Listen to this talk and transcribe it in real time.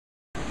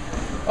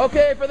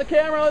Okay, for the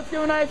camera, let's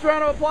give a nice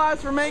round of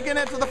applause for making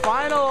it to the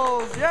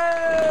finals.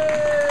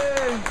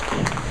 Yay!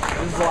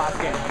 This is the last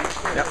game.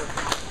 Yep.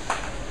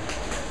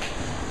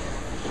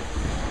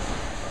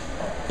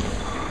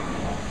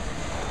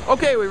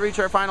 Okay, we reach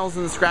our finals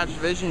in the scratch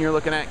division. You're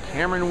looking at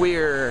Cameron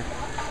Weier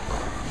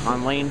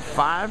on lane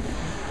 5.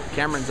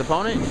 Cameron's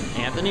opponent,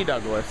 Anthony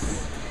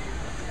Douglas.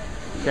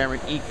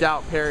 Cameron eked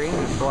out Perry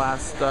in the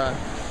last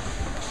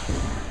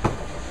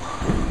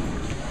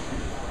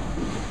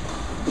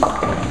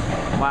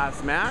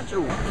match.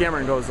 Ooh,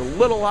 Cameron goes a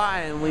little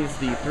high and leaves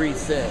the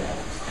 3-6.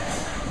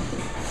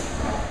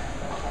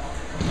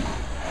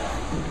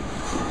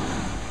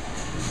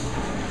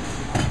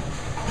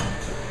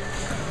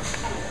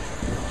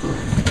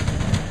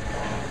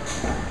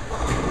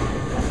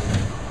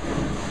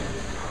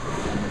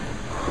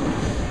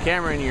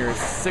 Cameron, your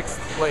 6th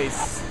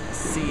place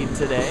seed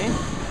today.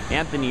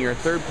 Anthony, your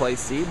 3rd place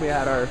seed. We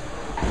had our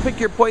pick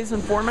your poison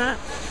format.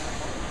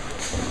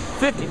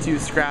 52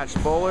 scratch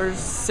bowlers,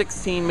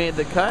 16 made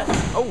the cut.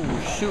 Oh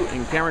shoot,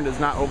 and Cameron does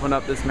not open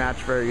up this match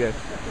very good.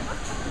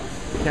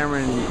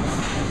 Cameron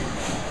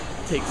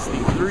takes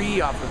the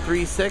 3 off the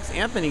 3-6.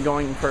 Anthony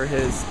going for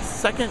his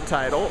 2nd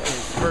title,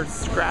 his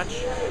 1st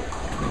scratch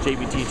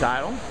JBT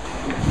title.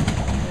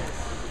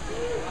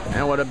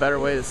 And what a better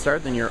way to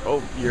start than your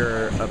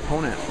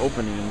opponent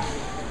opening.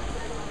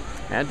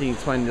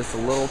 Anthony's playing just a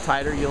little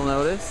tighter, you'll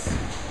notice.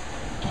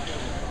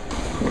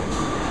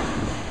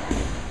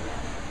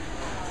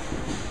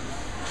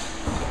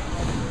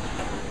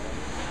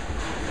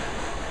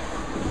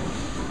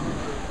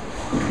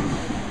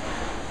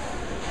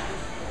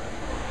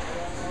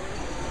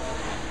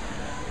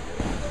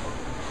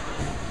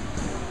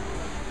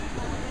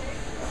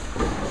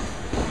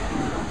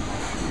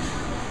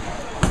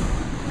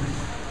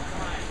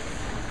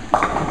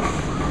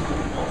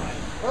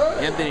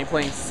 Anthony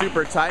playing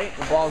super tight.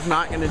 The ball's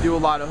not going to do a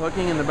lot of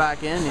hooking in the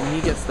back end, and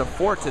he gets the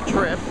 4 to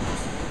trip.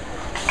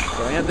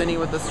 So Anthony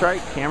with the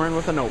strike, Cameron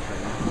with an open.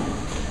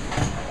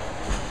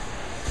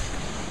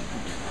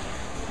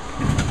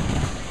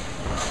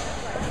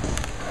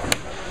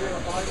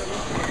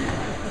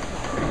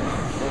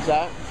 What's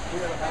that?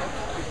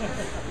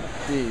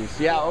 Jeez,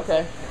 yeah,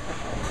 okay.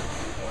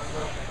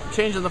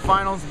 Changing the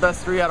finals,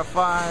 best 3 out of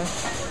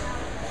 5.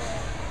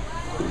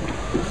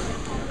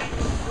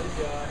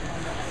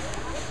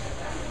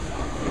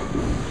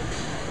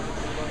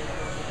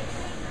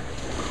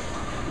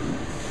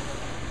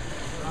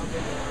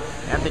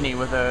 Anthony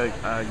with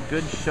a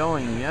good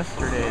showing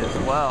yesterday as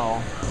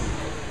well.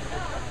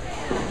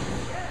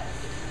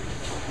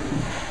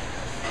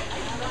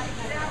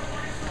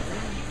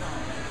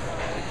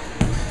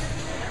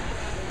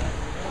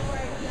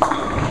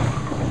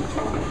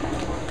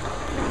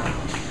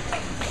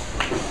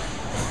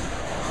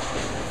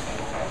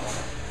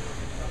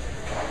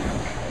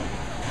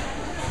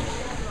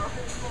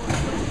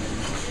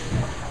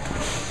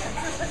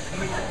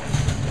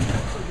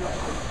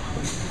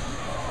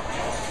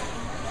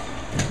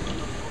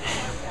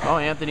 Oh,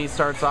 Anthony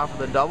starts off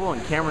with a double,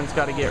 and Cameron's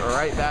got to get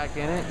right back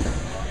in it.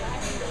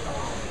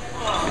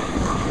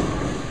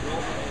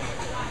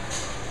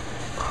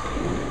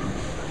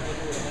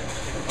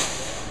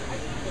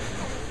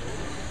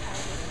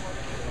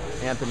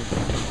 Anthony.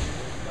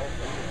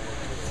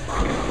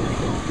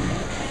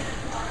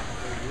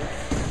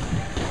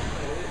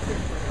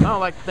 I'd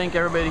like to thank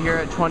everybody here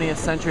at 20th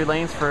Century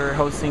Lanes for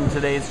hosting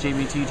today's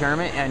JBT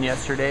tournament and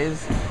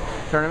yesterday's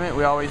tournament.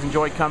 We always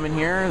enjoy coming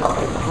here.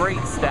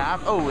 Great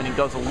staff. Oh, and it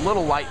goes a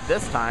little light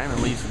this time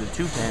and leaves the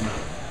 2-pin.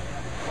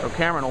 So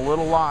Cameron a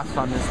little lost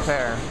on this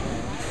pair.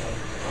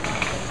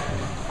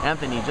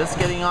 Anthony just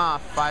getting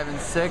off 5 and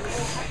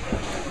 6.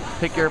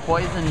 Pick your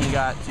poison. He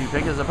got to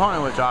pick his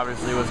opponent, which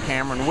obviously was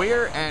Cameron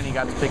Weier, and he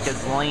got to pick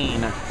his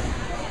lane.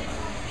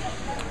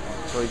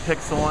 So he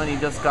picks the one he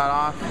just got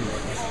off,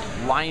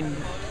 lined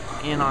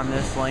in on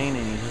this lane,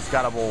 and he just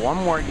got to bowl one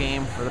more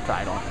game for the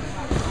title.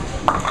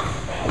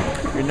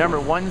 Your number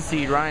 1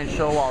 seed, Ryan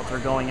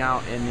Showalter, going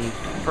out in the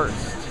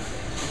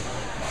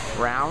 1st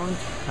round.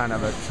 Kind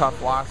of a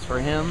tough loss for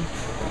him.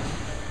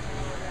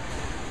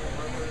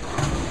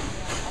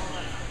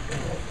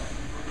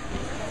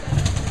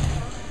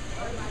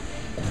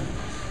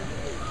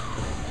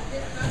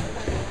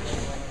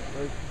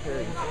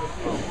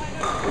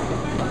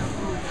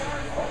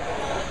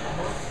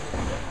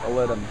 I'll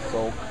let him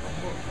sulk.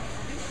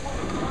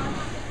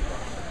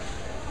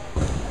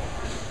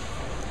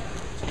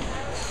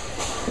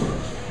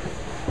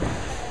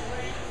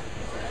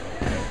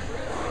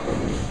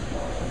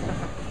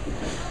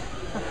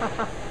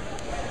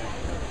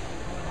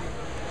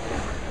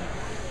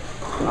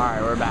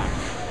 Alright, we're back.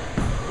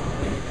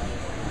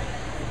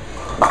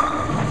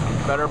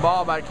 Better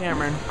ball by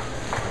Cameron.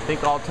 I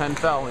think all 10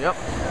 fell. Yep.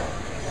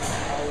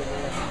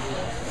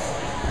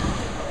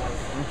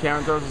 And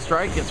Cameron throws a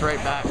strike, gets right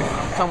back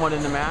somewhat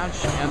in the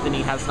match.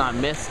 Anthony has not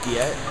missed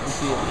yet. Let's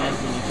see if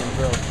Anthony can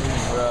throw 3 in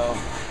a row.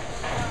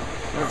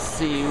 Let's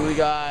see, we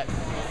got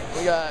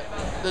We got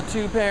the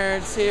two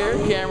parents here,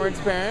 Cameron's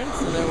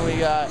parents, and then we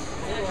got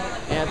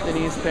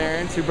Anthony's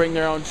parents who bring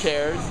their own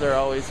chairs. They're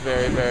always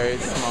very, very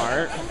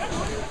smart.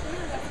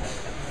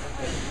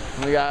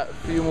 And we got a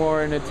few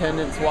more in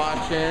attendance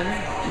watching.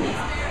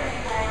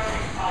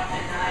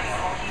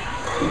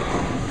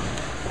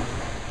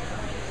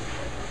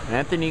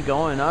 Anthony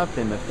going up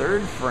in the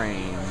third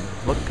frame,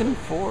 looking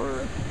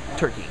for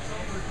turkey.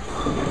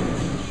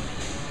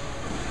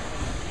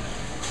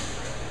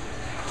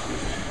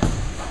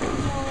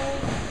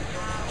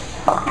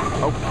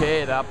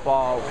 Okay, that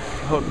ball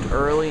hooked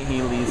early.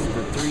 He leads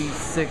to 3,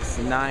 6,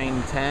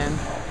 9, 10.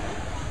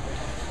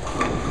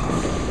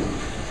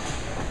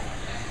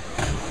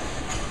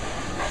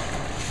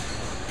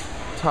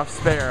 Tough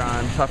spare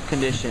on tough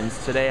conditions.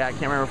 Today, I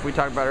can't remember if we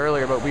talked about it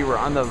earlier, but we were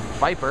on the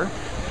Viper.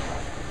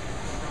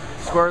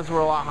 Scores were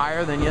a lot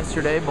higher than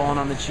yesterday, bowling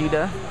on the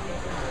Cheetah.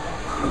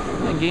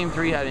 And game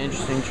 3 had an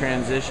interesting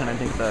transition. I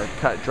think the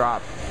cut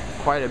dropped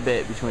quite a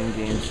bit between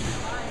games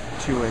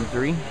 2 and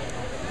 3.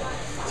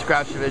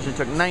 Scratch division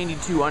took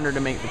 92 under to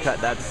make the cut.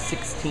 That's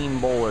 16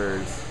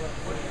 bowlers.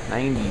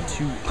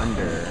 92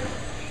 under.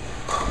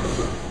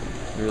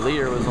 Your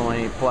leader was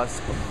only plus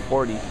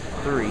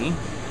 43.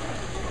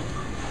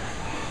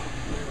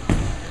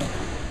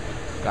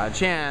 Got a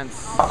chance.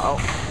 Oh,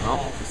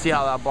 well, see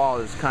how that ball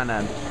is kind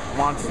of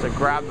wants to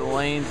grab the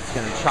lanes. It's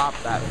going to chop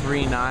that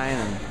 3-9,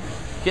 and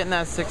getting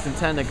that 6 and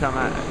 10 to come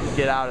out,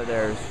 get out of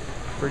there is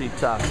pretty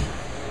tough.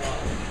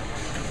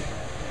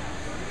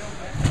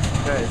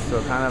 Okay,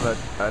 so kind of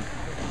a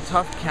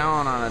tough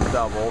count on a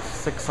double,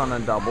 6 on a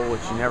double,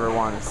 which you never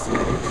want to see.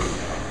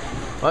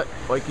 But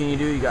what can you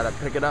do? You got to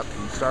pick it up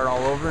and start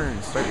all over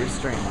and start your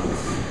strings.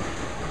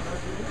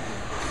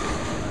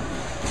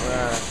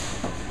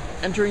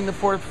 Entering the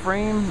 4th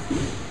frame,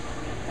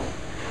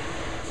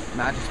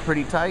 match is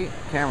pretty tight.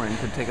 Cameron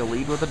could take a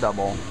lead with a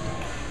double.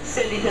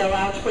 Cindy to the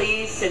lounge,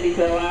 please. Cindy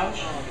to the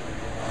lounge.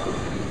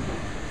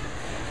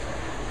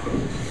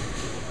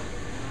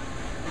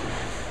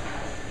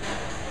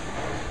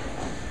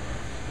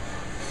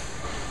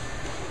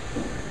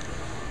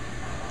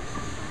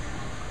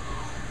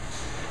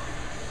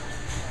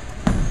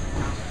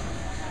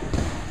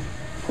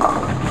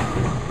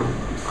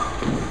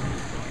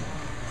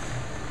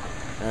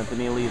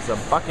 Anthony leaves a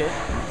bucket.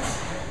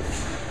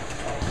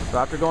 So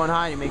after going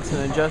high, he makes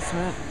an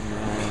adjustment.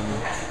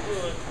 And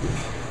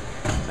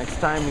next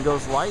time he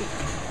goes light,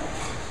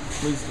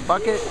 leaves the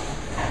bucket.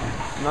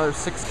 Another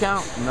 6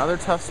 count, another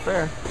tough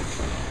spare.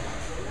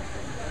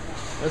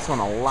 This one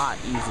a lot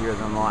easier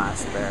than the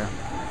last spare.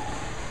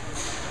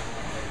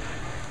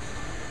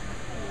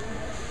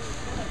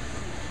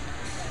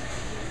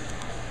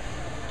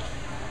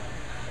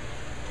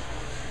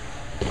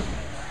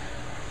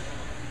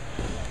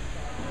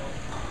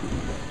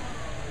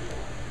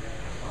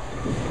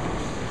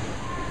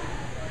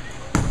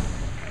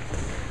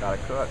 Got a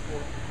cook.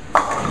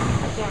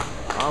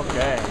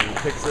 Okay, he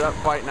picks it up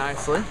quite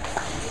nicely.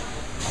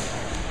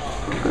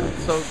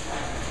 So,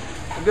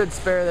 a good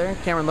spare there.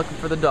 Cameron looking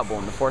for the double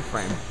in the 4th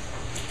frame.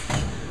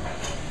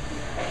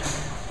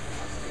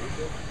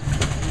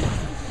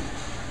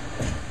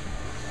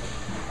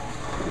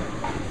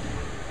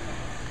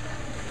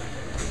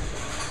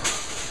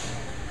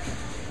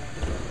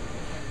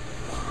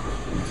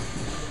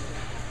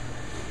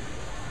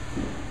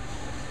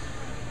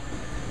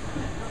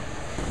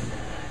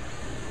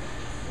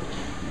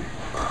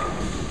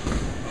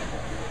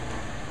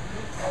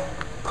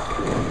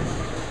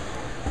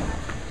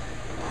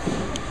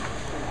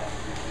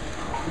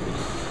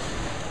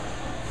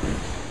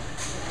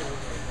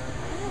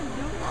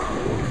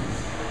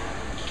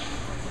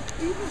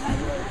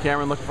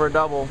 Cameron looking for a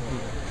double.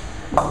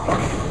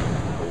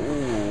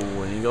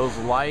 Ooh, and he goes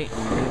light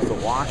and leaves a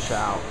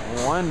washout.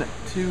 1,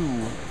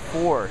 2,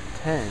 4,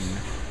 10.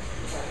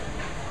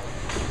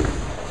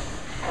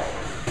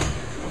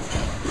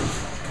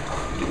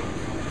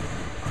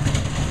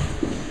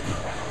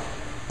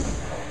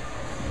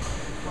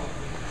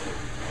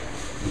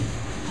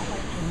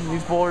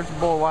 These bowlers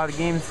bowl a lot of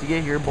games to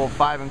get here, bowl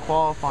 5 in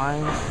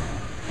qualifying.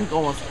 I think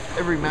almost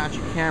every match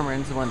at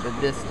Cameron's went the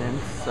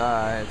distance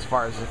as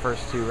far as the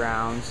first 2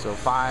 rounds. So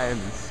 5,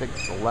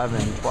 6,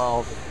 11,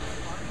 12,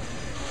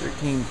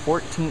 13,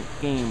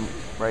 14th game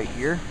right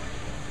here.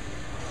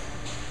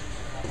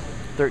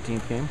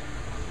 13th game.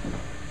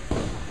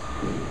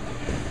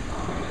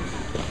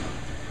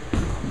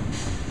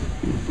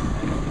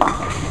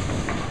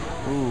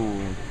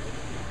 Ooh.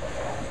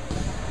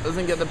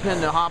 Doesn't get the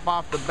pin to hop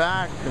off the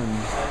back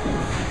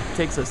and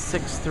takes a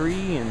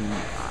 6-3, and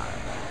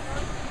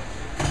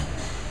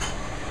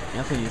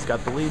Anthony's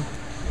got the lead.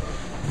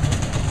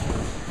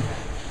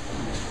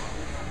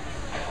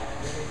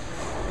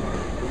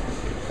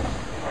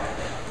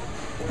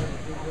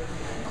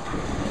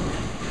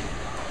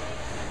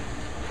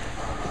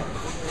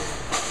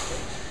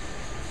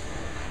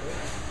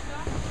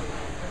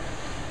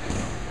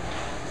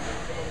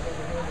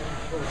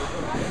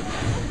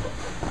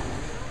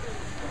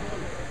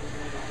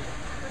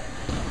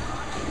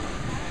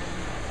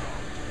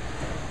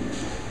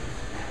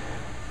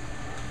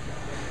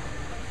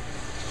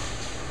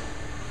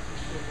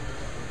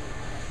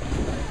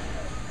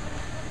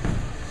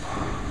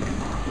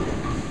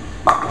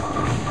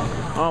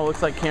 Oh,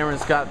 looks like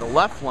Cameron's got the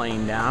left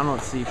lane down.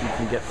 Let's see if he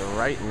can get the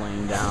right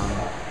lane down.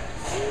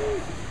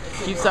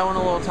 Keeps that one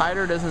a little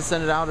tighter, doesn't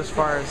send it out as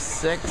far as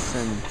 6,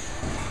 and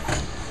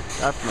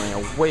definitely a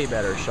way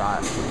better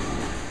shot.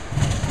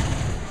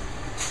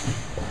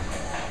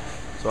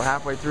 So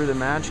halfway through the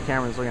match,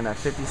 Cameron's looking at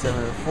 57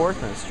 in the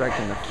 4th and a strike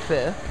in the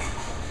 5th.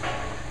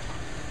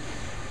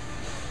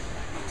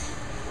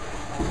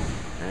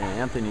 And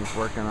Anthony's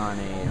working on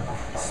a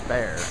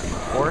spare in the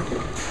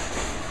 4th.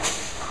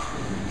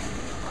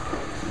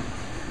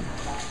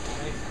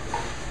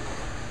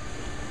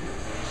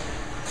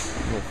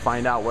 We'll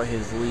find out what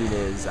his lead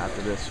is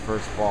after this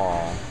first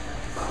ball.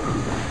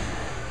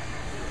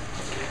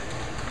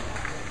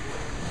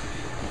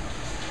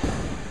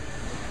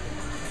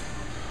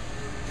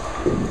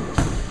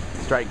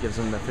 Strike gives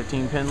him the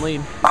 15-pin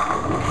lead.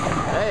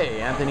 Hey,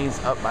 Anthony's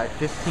up by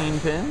 15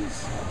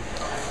 pins.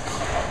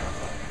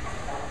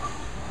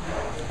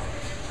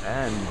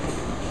 And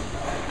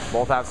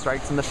both have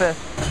strikes in the 5th.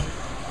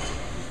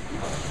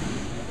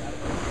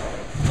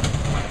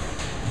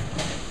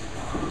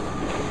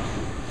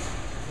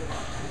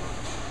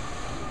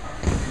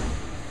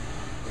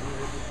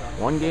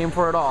 One game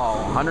for it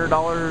all.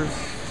 $100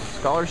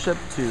 scholarship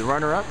to the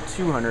runner-up,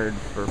 $200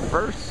 for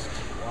first.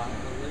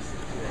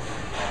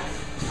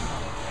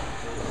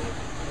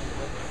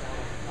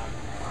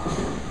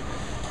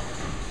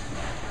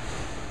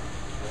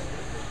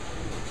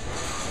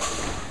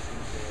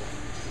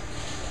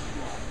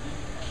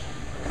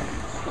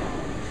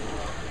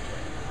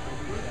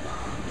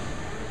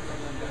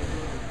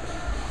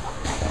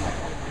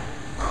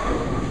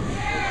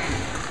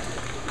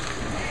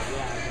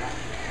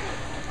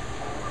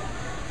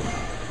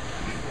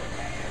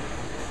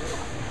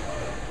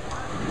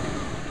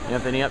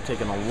 Anthony up,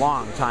 taking a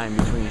long time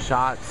between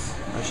shots.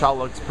 The shot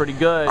looks pretty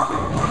good.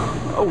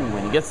 Oh,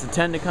 and he gets the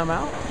 10 to come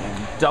out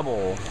and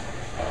double.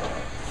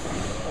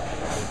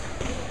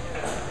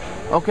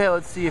 Okay,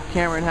 let's see if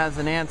Cameron has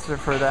an answer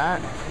for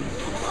that.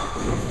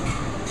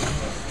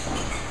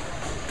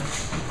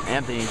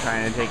 Anthony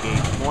trying to take a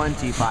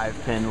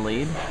 25-pin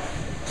lead.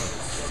 Let's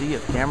see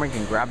if Cameron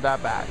can grab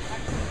that back.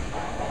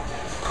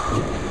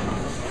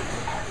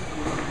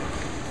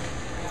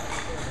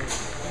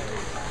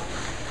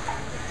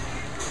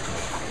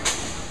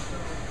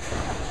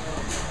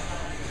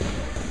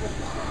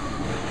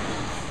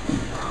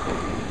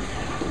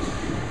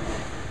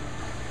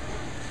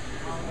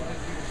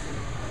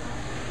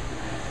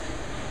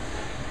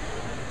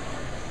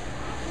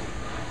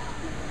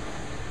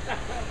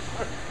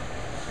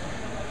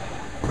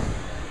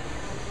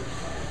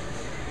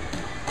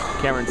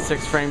 Cameron's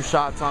 6-frame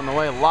shots on the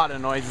way. A lot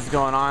of noises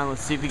going on.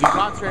 Let's see if he can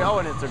concentrate. Oh,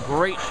 and it's a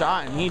great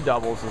shot, and he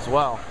doubles as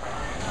well.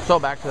 So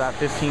back to that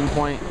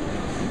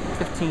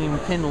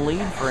 15-pin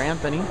lead for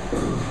Anthony.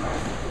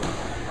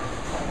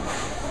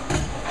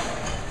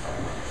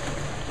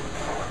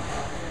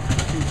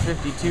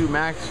 252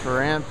 max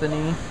for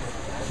Anthony.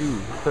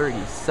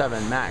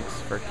 237 max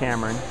for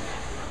Cameron.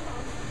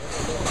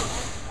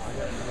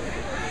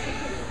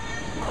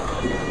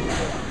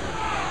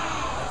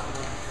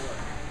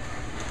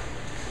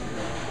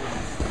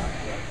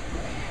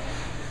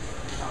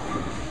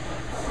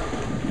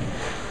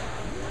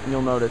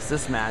 You'll notice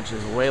this match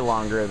is way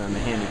longer than the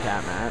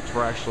handicap match.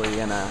 We're actually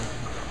gonna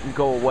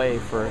go away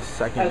for a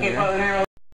second here.